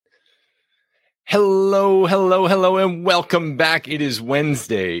Hello, hello, hello, and welcome back. It is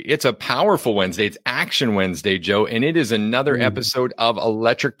Wednesday. It's a powerful Wednesday. It's Action Wednesday, Joe, and it is another episode of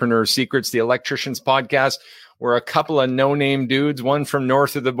Electricpreneur Secrets, the Electricians Podcast, where a couple of no-name dudes, one from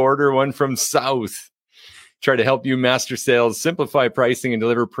north of the border, one from south, try to help you master sales, simplify pricing, and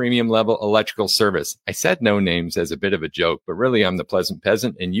deliver premium-level electrical service. I said no names as a bit of a joke, but really I'm the pleasant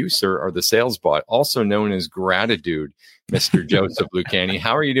peasant, and you, sir, are the sales bot, also known as Gratitude, Mr. Joseph Lucani.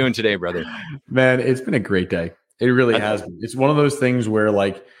 How are you doing today, brother? Man, it's been a great day. It really has been. It's one of those things where,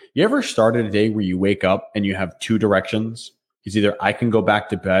 like, you ever started a day where you wake up and you have two directions? It's either I can go back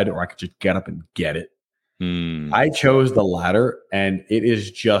to bed or I could just get up and get it. I chose the latter, and it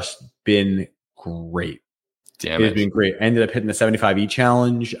has just been great. Damn it. It's been great. I ended up hitting the 75E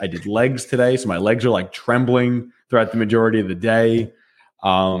challenge. I did legs today, so my legs are like trembling throughout the majority of the day.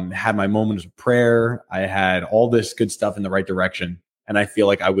 Had my moments of prayer. I had all this good stuff in the right direction. And I feel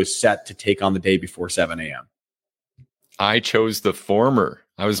like I was set to take on the day before 7 a.m. I chose the former.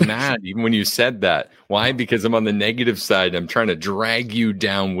 I was mad even when you said that. Why? Because I'm on the negative side. I'm trying to drag you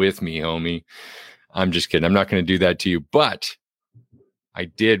down with me, homie. I'm just kidding. I'm not going to do that to you. But I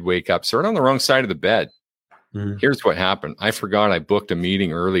did wake up sort of on the wrong side of the bed. Here's what happened. I forgot I booked a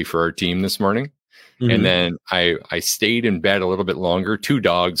meeting early for our team this morning. And then I stayed in bed a little bit longer, two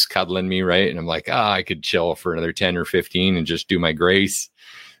dogs cuddling me, right? And I'm like, I could chill for another 10 or 15 and just do my grace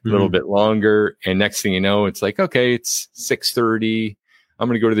a little bit longer. And next thing you know, it's like, okay, it's 6:30. I'm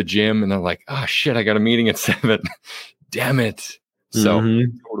going to go to the gym. And I'm like, shit, I got a meeting at 7. Damn it. So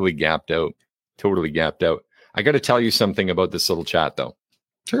totally gapped out. I got to tell you something about this little chat, though.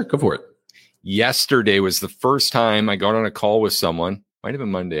 Sure, go for it. Yesterday was the first time I got on a call with someone, might have been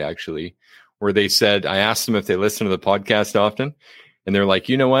Monday actually, where they said, I asked them if they listen to the podcast often. And they're like,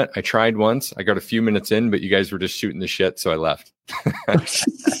 you know what? I tried once. I got a few minutes in, but you guys were just shooting the shit. So I left.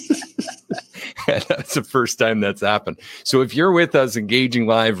 That's the first time that's happened. So if you're with us engaging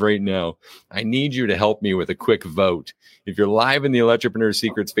live right now, I need you to help me with a quick vote. If you're live in the Electricpreneur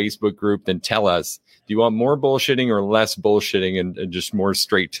Secrets Facebook group, then tell us, do you want more bullshitting or less bullshitting and just more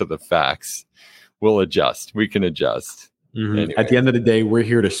straight to the facts? We'll adjust. We can adjust. Anyway. At the end of the day, we're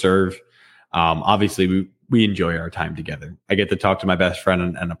here to serve. Obviously, we enjoy our time together. I get to talk to my best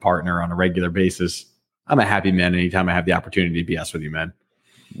friend and a partner on a regular basis. I'm a happy man anytime I have the opportunity to BS with you, man.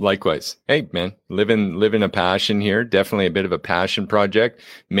 Likewise. Hey, man, living a passion here. Definitely a bit of a passion project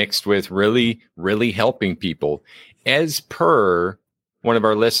mixed with really, really helping people. As per one of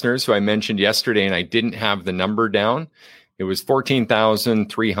our listeners who I mentioned yesterday, and I didn't have the number down, it was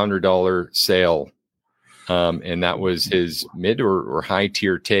 $14,300 sale. And that was his mid or high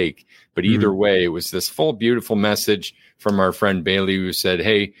tier take. But either way, it was this full, beautiful message from our friend Bailey who said,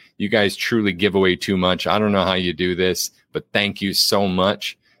 hey, you guys truly give away too much. I don't know how you do this, but thank you so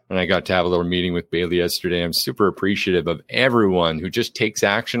much. And I got to have a little meeting with Bailey yesterday. I'm super appreciative of everyone who just takes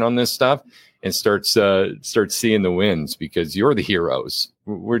action on this stuff and starts seeing the wins, because you're the heroes.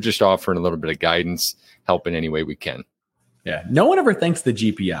 We're just offering a little bit of guidance, helping any way we can. Yeah. No one ever thanks the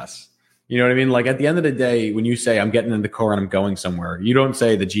GPS. You know what I mean? Like, at the end of the day, when you say I'm getting in the car and I'm going somewhere, you don't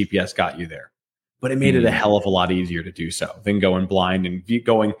say the GPS got you there, but it made it a hell of a lot easier to do so than going blind and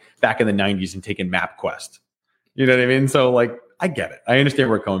going back in the 90s and taking MapQuest. You know what I mean? So, like, I get it. I understand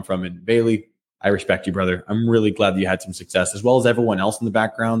where we're coming from. And Bailey, I respect you, brother. I'm really glad that you had some success, as well as everyone else in the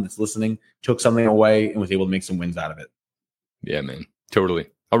background that's listening, took something away and was able to make some wins out of it. Yeah, man. Totally.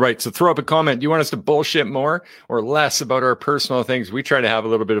 All right, so throw up a comment. Do you want us to bullshit more or less about our personal things? We try to have a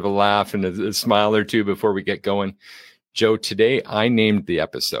little bit of a laugh and a smile or two before we get going. Joe, today I named the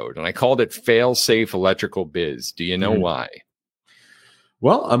episode and I called it Fail Safe Electrical Biz. Do you know why?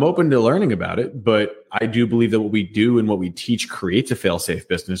 Well, I'm open to learning about it, but I do believe that what we do and what we teach creates a fail-safe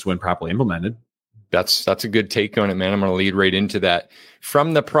business when properly implemented. That's a good take on it, man. I'm going to lead right into that.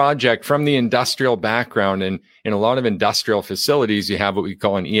 From the project, from the industrial background, and in a lot of industrial facilities, you have what we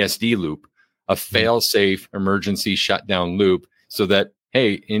call an ESD loop, a fail-safe emergency shutdown loop, so that,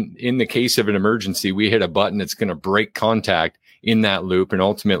 hey, in the case of an emergency, we hit a button that's going to break contact in that loop and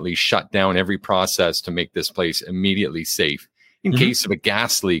ultimately shut down every process to make this place immediately safe. In case of a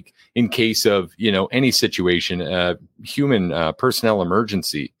gas leak, in case of, any situation, human personnel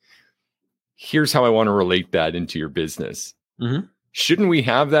emergency. Here's how I want to relate that into your business. Shouldn't we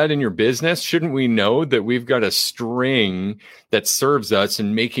have that in your business? Shouldn't we know that we've got a string that serves us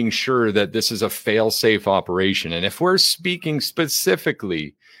in making sure that this is a fail-safe operation? And if we're speaking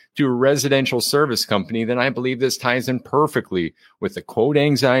specifically to a residential service company, then I believe this ties in perfectly with the quote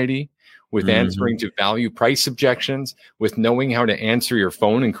anxiety, with answering to value price objections, with knowing how to answer your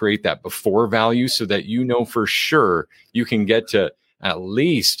phone and create that before value so that you know for sure you can get to at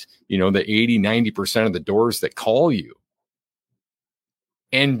least, the 80, 90% of the doors that call you,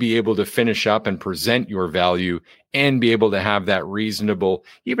 and be able to finish up and present your value and be able to have that reasonable,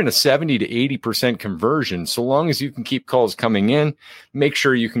 even a 70 to 80% conversion. So long as you can keep calls coming in, make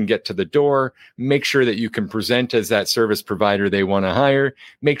sure you can get to the door, make sure that you can present as that service provider they want to hire,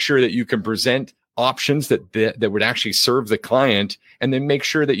 make sure that you can present options that would actually serve the client, and then make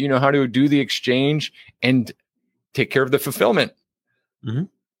sure that you know how to do the exchange and take care of the fulfillment. Mm-hmm.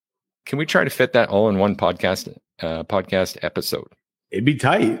 Can we try to fit that all in one podcast episode? It'd be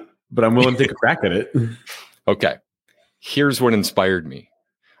tight, but I'm willing to take a crack at it. Okay. Here's what inspired me.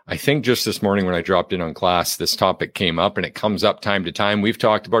 I think just this morning when I dropped in on class, this topic came up, and it comes up time to time. We've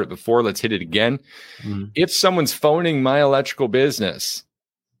talked about it before. Let's hit it again. Mm-hmm. If someone's phoning my electrical business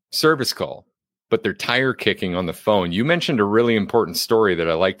service call, but they're tire kicking on the phone. You mentioned a really important story that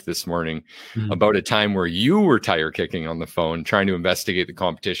I liked this morning about a time where you were tire kicking on the phone trying to investigate the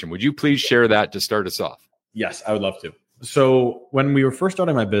competition. Would you please share that to start us off? Yes, I would love to. So when we were first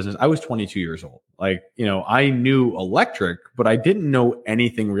starting my business, I was 22 years old. I knew electric, but I didn't know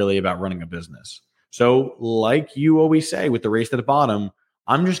anything really about running a business. So like you always say with the race to the bottom,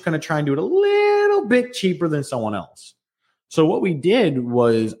 I'm just going to try and do it a little bit cheaper than someone else. So what we did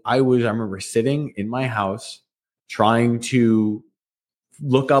was I remember sitting in my house trying to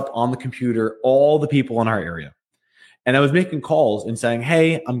look up on the computer all the people in our area. And I was making calls and saying,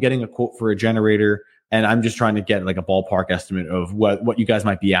 hey, I'm getting a quote for a generator, and I'm just trying to get like a ballpark estimate of what you guys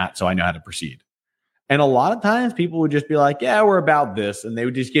might be at so I know how to proceed. And a lot of times people would just be like, yeah, we're about this. And they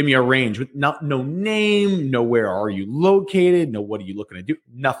would just give me a range with no name, no where are you located, no what are you looking to do,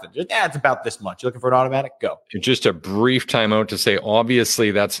 nothing. Just, it's about this much. You're looking for an automatic? Go. Just a brief timeout to say,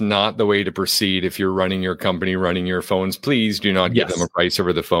 obviously, that's not the way to proceed if you're running your company, running your phones. Please do not give them a price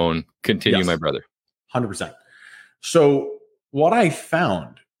over the phone. Continue, my brother. 100%. So what I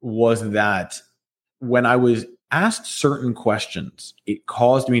found was that when I was asked certain questions, it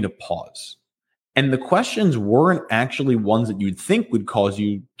caused me to pause. And the questions weren't actually ones that you'd think would cause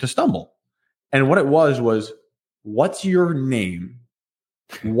you to stumble. And what it was, what's your name?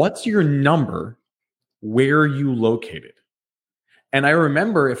 What's your number? Where are you located? And I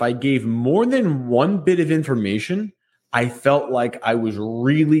remember if I gave more than one bit of information, I felt like I was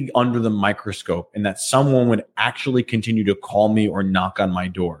really under the microscope and that someone would actually continue to call me or knock on my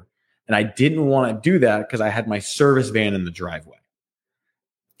door. And I didn't want to do that because I had my service van in the driveway.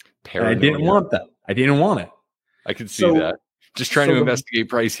 And I didn't want that. I didn't want it. I can see that. Just trying to investigate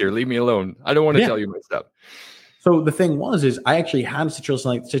price here. Leave me alone. I don't want to tell you my stuff. So the thing is I actually had a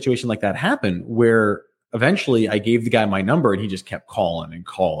situation like that happen where eventually I gave the guy my number and he just kept calling and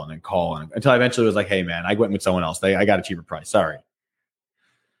calling and calling until I eventually was like, hey man, I went with someone else. I got a cheaper price. Sorry.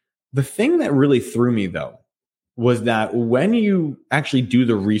 The thing that really threw me though was that when you actually do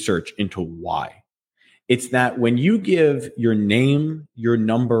the research into why, it's that when you give your name, your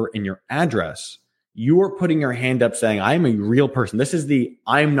number, and your address, you are putting your hand up saying, I'm a real person. This is the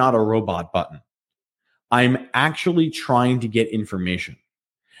I'm not a robot button. I'm actually trying to get information.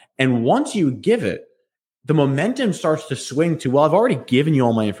 And once you give it, the momentum starts to swing to, well, I've already given you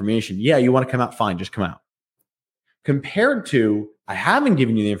all my information. Yeah, you want to come out? Fine, just come out. Compared to, I haven't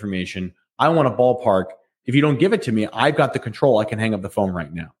given you the information. I want a ballpark. If you don't give it to me, I've got the control. I can hang up the phone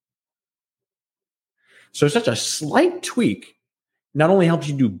right now. So such a slight tweak not only helps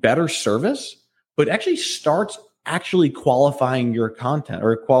you do better service, but actually starts qualifying your content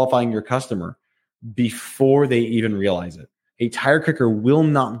or qualifying your customer before they even realize it. A tire kicker will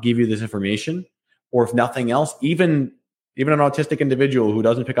not give you this information, or if nothing else, even an autistic individual who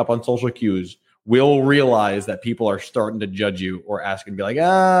doesn't pick up on social cues will realize that people are starting to judge you or ask and be like,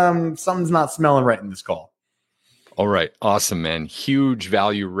 something's not smelling right in this call. All right. Awesome, man. Huge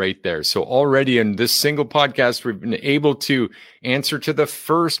value right there. So already in this single podcast, we've been able to answer to the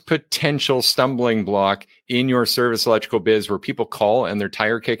first potential stumbling block in your service electrical biz where people call and they're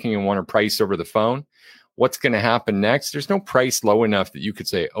tire kicking and want a price over the phone. What's going to happen next? There's no price low enough that you could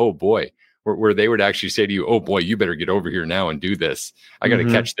say, oh boy, where they would actually say to you, oh boy, you better get over here now and do this. I got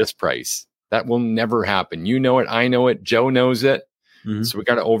to catch this price. That will never happen. You know it. I know it. Joe knows it. Mm-hmm. So we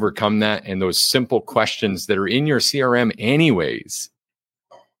got to overcome that. And those simple questions that are in your CRM anyways,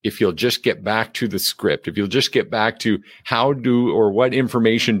 if you'll just get back to the script, if you'll just get back to what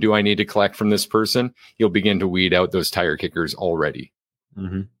information do I need to collect from this person, you'll begin to weed out those tire kickers already.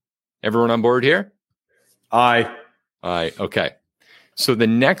 Mm-hmm. Everyone on board here? Aye. Okay. So the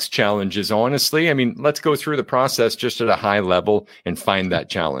next challenge is honestly, let's go through the process just at a high level and find that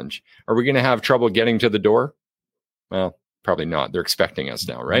challenge. Are we going to have trouble getting to the door? Well, probably not. They're expecting us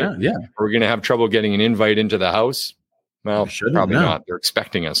now, right? Yeah. Are we going to have trouble getting an invite into the house? Well, probably not. They're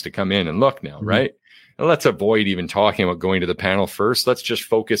expecting us to come in and look now, right? And let's avoid even talking about going to the panel first. Let's just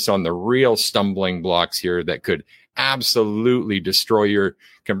focus on the real stumbling blocks here that could absolutely destroy your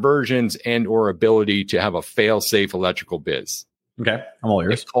conversions and or ability to have a fail-safe electrical biz. Okay, I'm all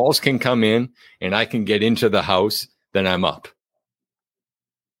ears. If calls can come in and I can get into the house, then I'm up.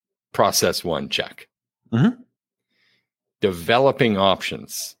 Process one, check. Developing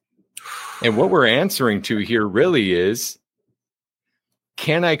options. And what we're answering to here really is,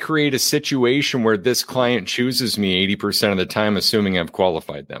 can I create a situation where this client chooses me 80% of the time, assuming I've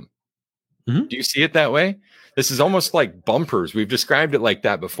qualified them? Do you see it that way? This is almost like bumpers. We've described it like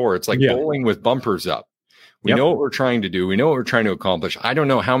that before. It's like bowling with bumpers up. We know what we're trying to do. We know what we're trying to accomplish. I don't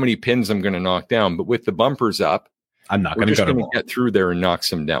know how many pins I'm going to knock down, but with the bumpers up, I'm not going to get through there and knock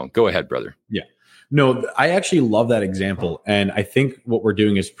some down. Go ahead, brother. Yeah. No, I actually love that example. And I think what we're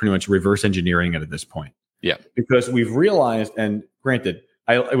doing is pretty much reverse engineering it at this point. Yeah. Because we've realized, and granted,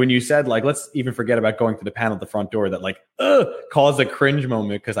 when you said, like, let's even forget about going to the panel at the front door, that like caused a cringe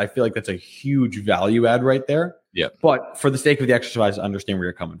moment, because I feel like that's a huge value add right there. Yeah. But for the sake of the exercise, I understand where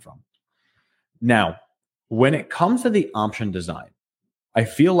you're coming from. Now, when it comes to the option design, I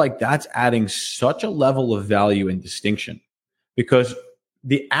feel like that's adding such a level of value and distinction, because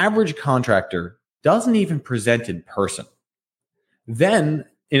the average contractor doesn't even present in person. Then,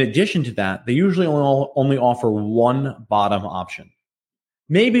 in addition to that, they usually only offer one bottom option.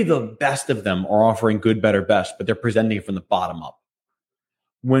 Maybe the best of them are offering good, better, best, but they're presenting it from the bottom up.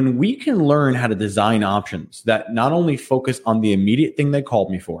 When we can learn how to design options that not only focus on the immediate thing they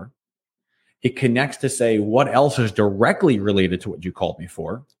called me for, it connects to say what else is directly related to what you called me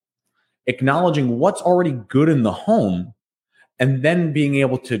for, acknowledging what's already good in the home, and then being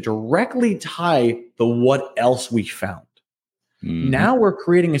able to directly tie the what else we found. Now we're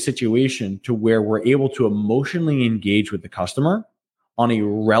creating a situation to where we're able to emotionally engage with the customer on a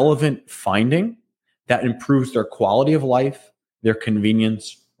relevant finding that improves their quality of life, their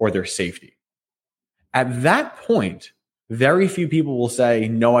convenience, or their safety. At that point, very few people will say,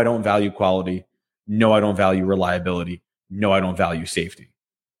 no, I don't value quality. No, I don't value reliability. No, I don't value safety.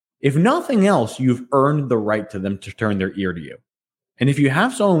 If nothing else, you've earned the right to them to turn their ear to you. And if you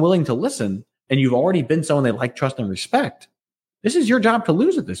have someone willing to listen, and you've already been someone they like, trust, and respect, this is your job to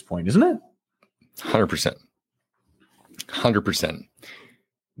lose at this point, isn't it? 100%. 100%.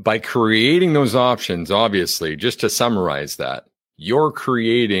 By creating those options, obviously, just to summarize that, you're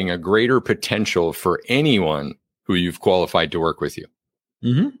creating a greater potential for anyone who you've qualified to work with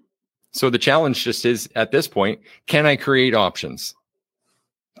you. So the challenge just is, at this point, can I create options?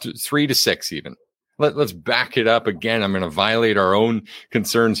 3 to 6 even. Let's back it up again. I'm going to violate our own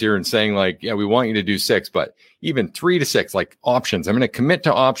concerns here and saying, like, yeah, we want you to do 6, but even 3 to 6, like options. I'm going to commit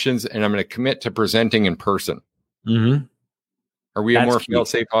to options, and I'm going to commit to presenting in person. Are we a more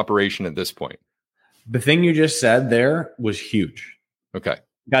fail-safe operation at this point? The thing you just said there was huge. Okay.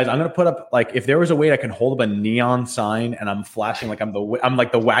 Guys, I'm going to put up, like, if there was a way I can hold up a neon sign and I'm flashing like I'm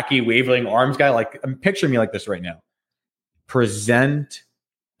like the wacky waving arms guy, like, I'm picturing me like this right now. Present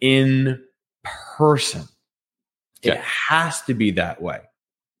in person. Okay. It has to be that way.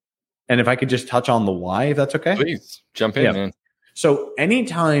 And if I could just touch on the why, if that's okay. Please jump in, man. So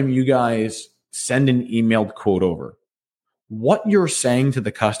anytime you guys send an emailed quote over, what you're saying to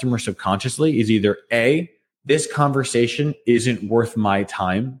the customer subconsciously is either A, this conversation isn't worth my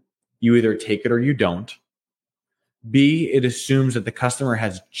time. You either take it or you don't. B, it assumes that the customer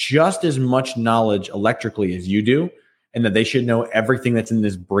has just as much knowledge electrically as you do, and that they should know everything that's in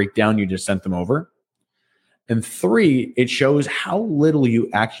this breakdown you just sent them over. And 3, it shows how little you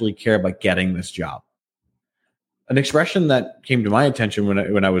actually care about getting this job. An expression that came to my attention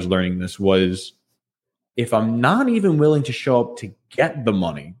when I was learning this was, if I'm not even willing to show up to get the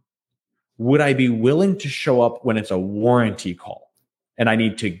money, would I be willing to show up when it's a warranty call and I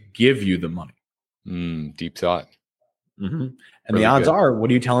need to give you the money? Deep thought. And really the odds are, what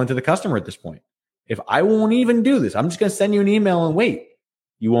are you telling to the customer at this point? If I won't even do this, I'm just going to send you an email and wait.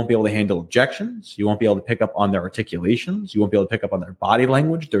 You won't be able to handle objections. You won't be able to pick up on their articulations. You won't be able to pick up on their body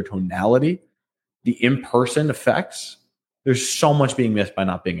language, their tonality, the in-person effects. There's so much being missed by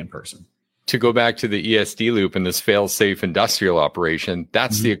not being in person. To go back to the ESD loop and this fail-safe industrial operation,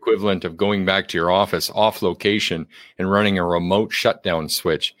 that's the equivalent of going back to your office off location and running a remote shutdown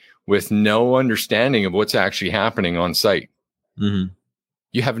switch with no understanding of what's actually happening on site.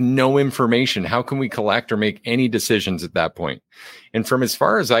 You have no information. How can we collect or make any decisions at that point? And from as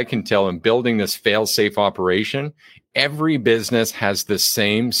far as I can tell, in building this fail-safe operation, every business has the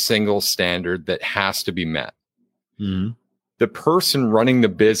same single standard that has to be met. the person running the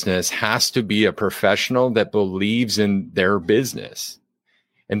business has to be a professional that believes in their business.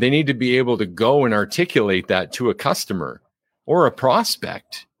 And they need to be able to go and articulate that to a customer or a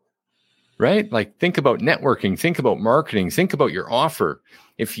prospect, right? Like, think about networking, think about marketing, think about your offer.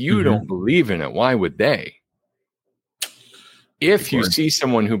 If you don't believe in it, why would they? If you see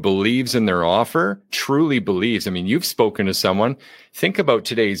someone who believes in their offer, truly believes, I mean, you've spoken to someone, think about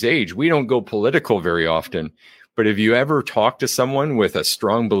today's age. We don't go political very often, but have you ever talked to someone with a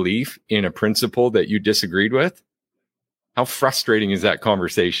strong belief in a principle that you disagreed with? How frustrating is that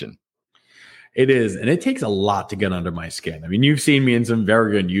conversation? It is. And it takes a lot to get under my skin. I mean, you've seen me in some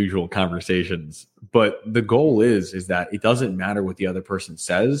very unusual conversations, but the goal is that it doesn't matter what the other person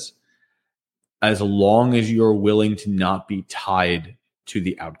says, as long as you're willing to not be tied to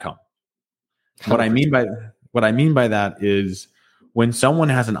the outcome. What I mean by that is, when someone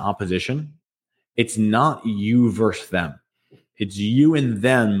has an opposition, it's not you versus them. It's you and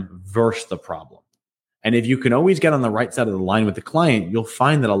them versus the problem. And if you can always get on the right side of the line with the client, you'll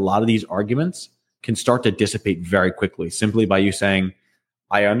find that a lot of these arguments can start to dissipate very quickly, simply by you saying,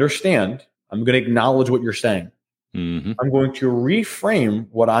 I understand. I'm going to acknowledge what you're saying. I'm going to reframe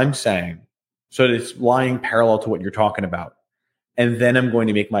what I'm saying so that it's lying parallel to what you're talking about. And then I'm going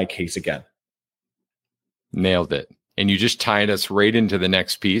to make my case again. Nailed it. And you just tied us right into the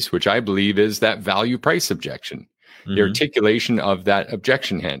next piece, which I believe is that value price objection, the articulation of that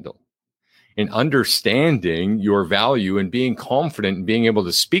objection handle. And understanding your value and being confident and being able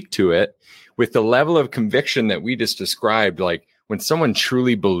to speak to it with the level of conviction that we just described. Like, when someone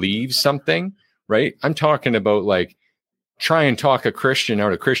truly believes something, right? I'm talking about, like, try and talk a Christian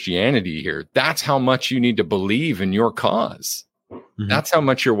out of Christianity here. That's how much you need to believe in your cause. That's how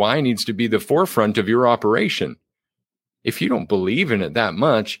much your why needs to be the forefront of your operation. If you don't believe in it that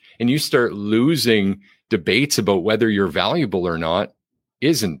much and you start losing debates about whether you're valuable or not,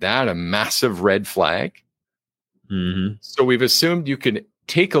 isn't that a massive red flag? So we've assumed you can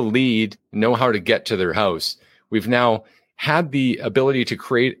take a lead, know how to get to their house. We've now had the ability to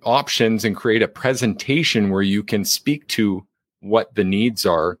create options and create a presentation where you can speak to what the needs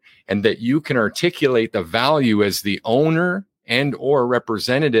are, and that you can articulate the value as the owner and or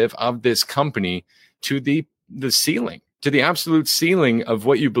representative of this company to the ceiling, to the absolute ceiling of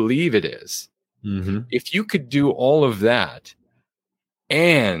what you believe it is. If you could do all of that,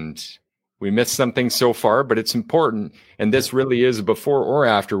 and we missed something so far, but it's important, and this really is before or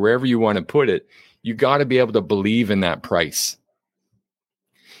after, wherever you want to put it, you got to be able to believe in that price.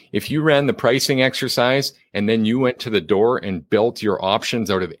 If you ran the pricing exercise and then you went to the door and built your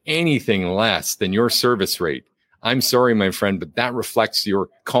options out of anything less than your service rate, I'm sorry, my friend, but that reflects your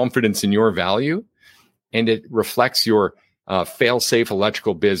confidence in your value, and it reflects your fail-safe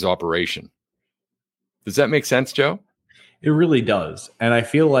electrical biz operation. Does that make sense, Joe? It really does. And I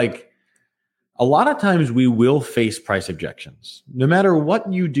feel like a lot of times we will face price objections. No matter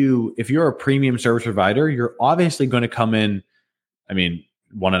what you do, if you're a premium service provider, you're obviously going to come in,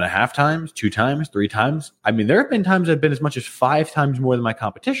 1.5 times, 2 times, 3 times. There have been times I've been as much as 5 times more than my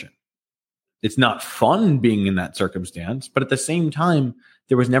competition. It's not fun being in that circumstance, but at the same time,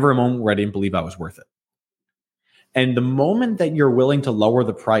 there was never a moment where I didn't believe I was worth it. And the moment that you're willing to lower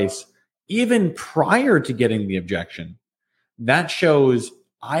the price, even prior to getting the objection, that shows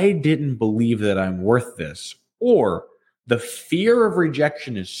I didn't believe that I'm worth this, or the fear of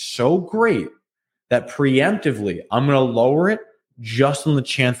rejection is so great that preemptively I'm going to lower it just on the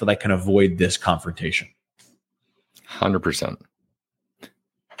chance that I can avoid this confrontation. 100%.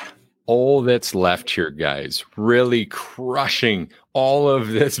 All that's left here, guys, really crushing all of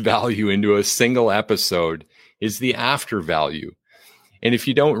this value into a single episode, is the after value. And if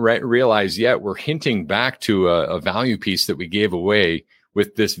you don't realize yet, we're hinting back to a value piece that we gave away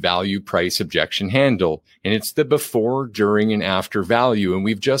with this value price objection handle. And it's the before, during, and after value. And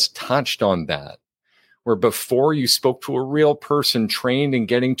we've just touched on that, where before you spoke to a real person trained in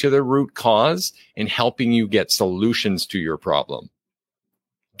getting to the root cause and helping you get solutions to your problem.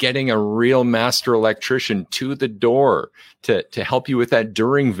 Getting a real master electrician to the door to help you with that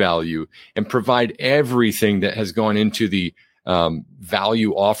during value and provide everything that has gone into the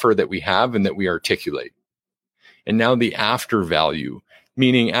value offer that we have and that we articulate. And now the after value,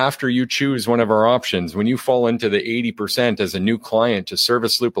 meaning after you choose one of our options, when you fall into the 80% as a new client to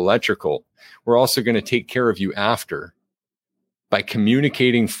Service Loop Electrical, we're also going to take care of you after by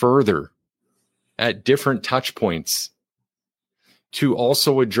communicating further at different touch points to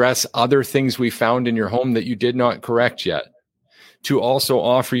also address other things we found in your home that you did not correct yet, to also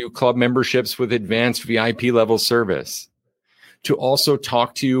offer you club memberships with advanced VIP level service, to also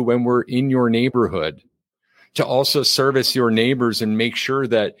talk to you when we're in your neighborhood, to also service your neighbors and make sure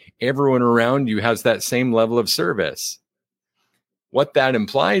that everyone around you has that same level of service. What that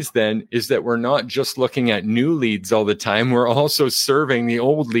implies then is that we're not just looking at new leads all the time. We're also serving the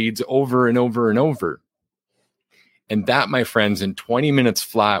old leads over and over and over. And that, my friends, in 20 minutes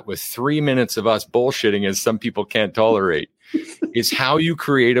flat with 3 minutes of us bullshitting, as some people can't tolerate, is how you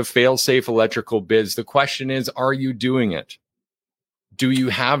create a fail-safe electrical biz. The question is, are you doing it? Do you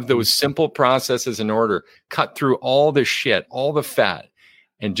have those simple processes in order? Cut through all the shit, all the fat,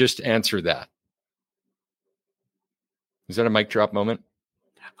 and just answer that. Is that a mic drop moment?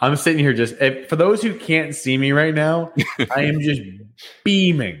 I'm sitting here for those who can't see me right now, I am just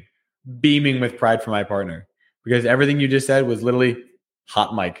beaming with pride for my partner, because everything you just said was literally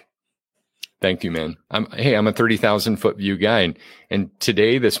hot mic. Thank you, man. I'm a 30,000 foot view guy. And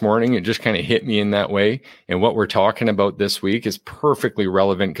today, this morning, it just kind of hit me in that way. And what we're talking about this week is perfectly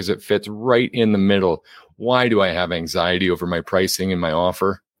relevant because it fits right in the middle. Why do I have anxiety over my pricing and my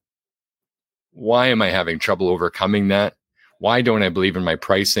offer? Why am I having trouble overcoming that? Why don't I believe in my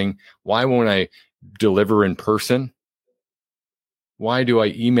pricing? Why won't I deliver in person? Why do I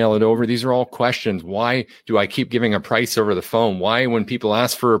email it over? These are all questions. Why do I keep giving a price over the phone? Why, when people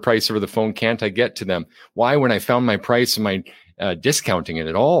ask for a price over the phone, can't I get to them? Why, when I found my price, am I discounting it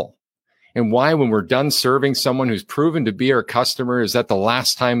at all? And why, when we're done serving someone who's proven to be our customer, is that the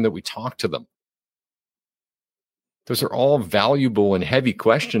last time that we talk to them? Those are all valuable and heavy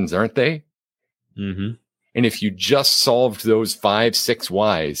questions, aren't they? Mm-hmm. And if you just solved those 5, 6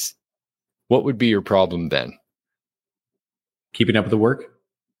 whys, what would be your problem then? Keeping up with the work?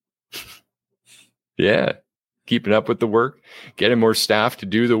 Yeah. Keeping up with the work, getting more staff to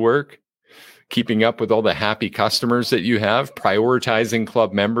do the work, keeping up with all the happy customers that you have, prioritizing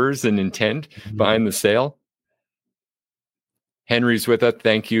club members and intent behind the sale. Henry's with us.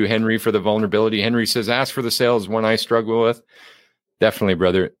 Thank you, Henry, for the vulnerability. Henry says, ask for the sale is one I struggle with. Definitely,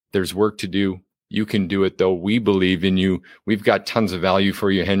 brother. There's work to do. You can do it, though. We believe in you. We've got tons of value for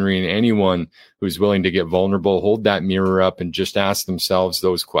you, Henry, and anyone who's willing to get vulnerable, hold that mirror up and just ask themselves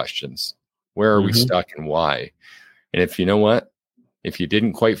those questions. Where are we stuck and why? And if you know what, if you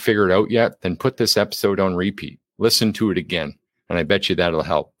didn't quite figure it out yet, then put this episode on repeat. Listen to it again, and I bet you that'll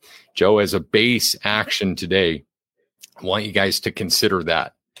help. Joe, as a base action today, I want you guys to consider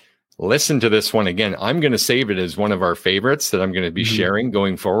that. Listen to this one again. I'm going to save it as one of our favorites that I'm going to be sharing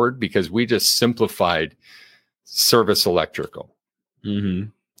going forward, because we just simplified service electrical.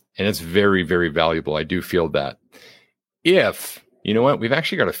 And it's very, very valuable. I do feel that. If, you know what, we've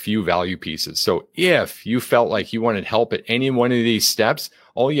actually got a few value pieces. So if you felt like you wanted help at any one of these steps,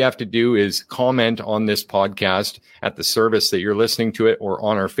 all you have to do is comment on this podcast at the service that you're listening to it, or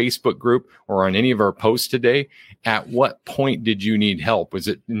on our Facebook group, or on any of our posts today. At what point did you need help? Was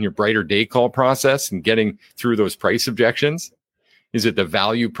it in your brighter day call process and getting through those price objections? Is it the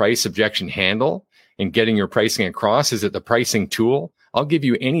value price objection handle and getting your pricing across? Is it the pricing tool? I'll give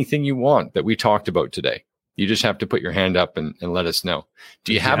you anything you want that we talked about today. You just have to put your hand up and let us know.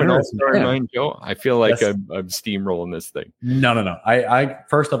 Do you have an all-star in mind, Joe? I feel like I'm steamrolling this thing. No. I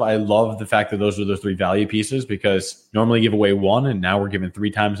first off, I love the fact that those are the 3 value pieces, because normally give away 1 and now we're giving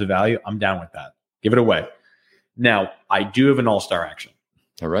 3 times the value. I'm down with that. Give it away. Now, I do have an all-star action.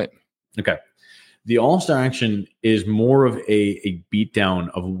 All right. Okay. The all-star action is more of a beatdown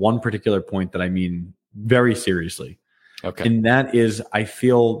of one particular point that I mean very seriously. Okay. And that is, I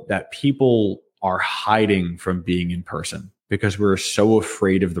feel that people are hiding from being in person because we're so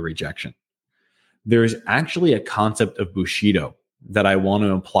afraid of the rejection. There's actually a concept of Bushido that I want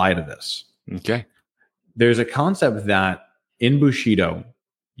to apply to this. Okay. There's a concept that in Bushido,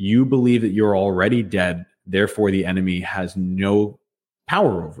 you believe that you're already dead, therefore the enemy has no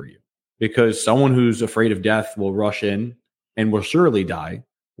power over you, because someone who's afraid of death will rush in and will surely die,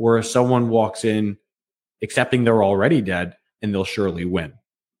 whereas someone walks in accepting they're already dead and they'll surely win.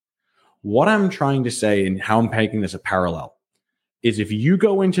 What I'm trying to say, and how I'm making this a parallel, is if you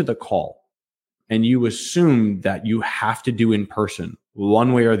go into the call and you assume that you have to do in person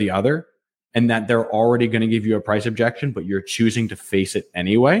one way or the other, and that they're already going to give you a price objection, but you're choosing to face it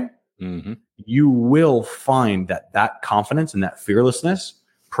anyway, you will find that that confidence and that fearlessness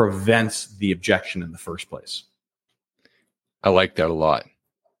prevents the objection in the first place. I like that a lot.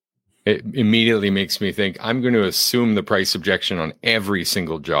 It immediately makes me think I'm going to assume the price objection on every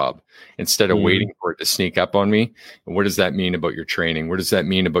single job instead of waiting for it to sneak up on me. And what does that mean about your training? What does that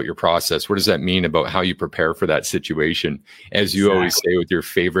mean about your process? What does that mean about how you prepare for that situation? As you always say with your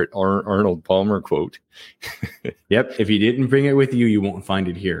favorite Arnold Palmer quote. Yep. If you didn't bring it with you, you won't find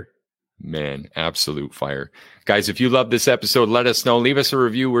it here. Man, absolute fire. Guys, if you love this episode, let us know. Leave us a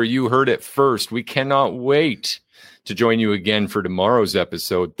review where you heard it first. We cannot wait to join you again for tomorrow's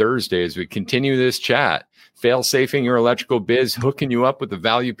episode, Thursday, as we continue this chat. Fail-safing your electrical biz, hooking you up with the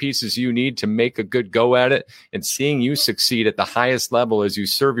value pieces you need to make a good go at it, and seeing you succeed at the highest level as you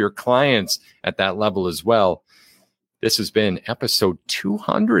serve your clients at that level as well. This has been episode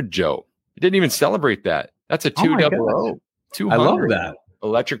 200, Joe. You didn't even celebrate that. That's a 200. 200. I love that.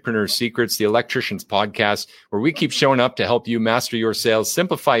 Electricpreneur Secrets, the Electricians Podcast, where we keep showing up to help you master your sales,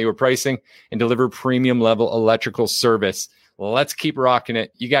 simplify your pricing, and deliver premium level electrical service. Let's keep rocking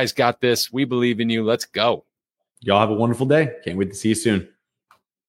it. You guys got this. We believe in you. Let's go. Y'all have a wonderful day. Can't wait to see you soon.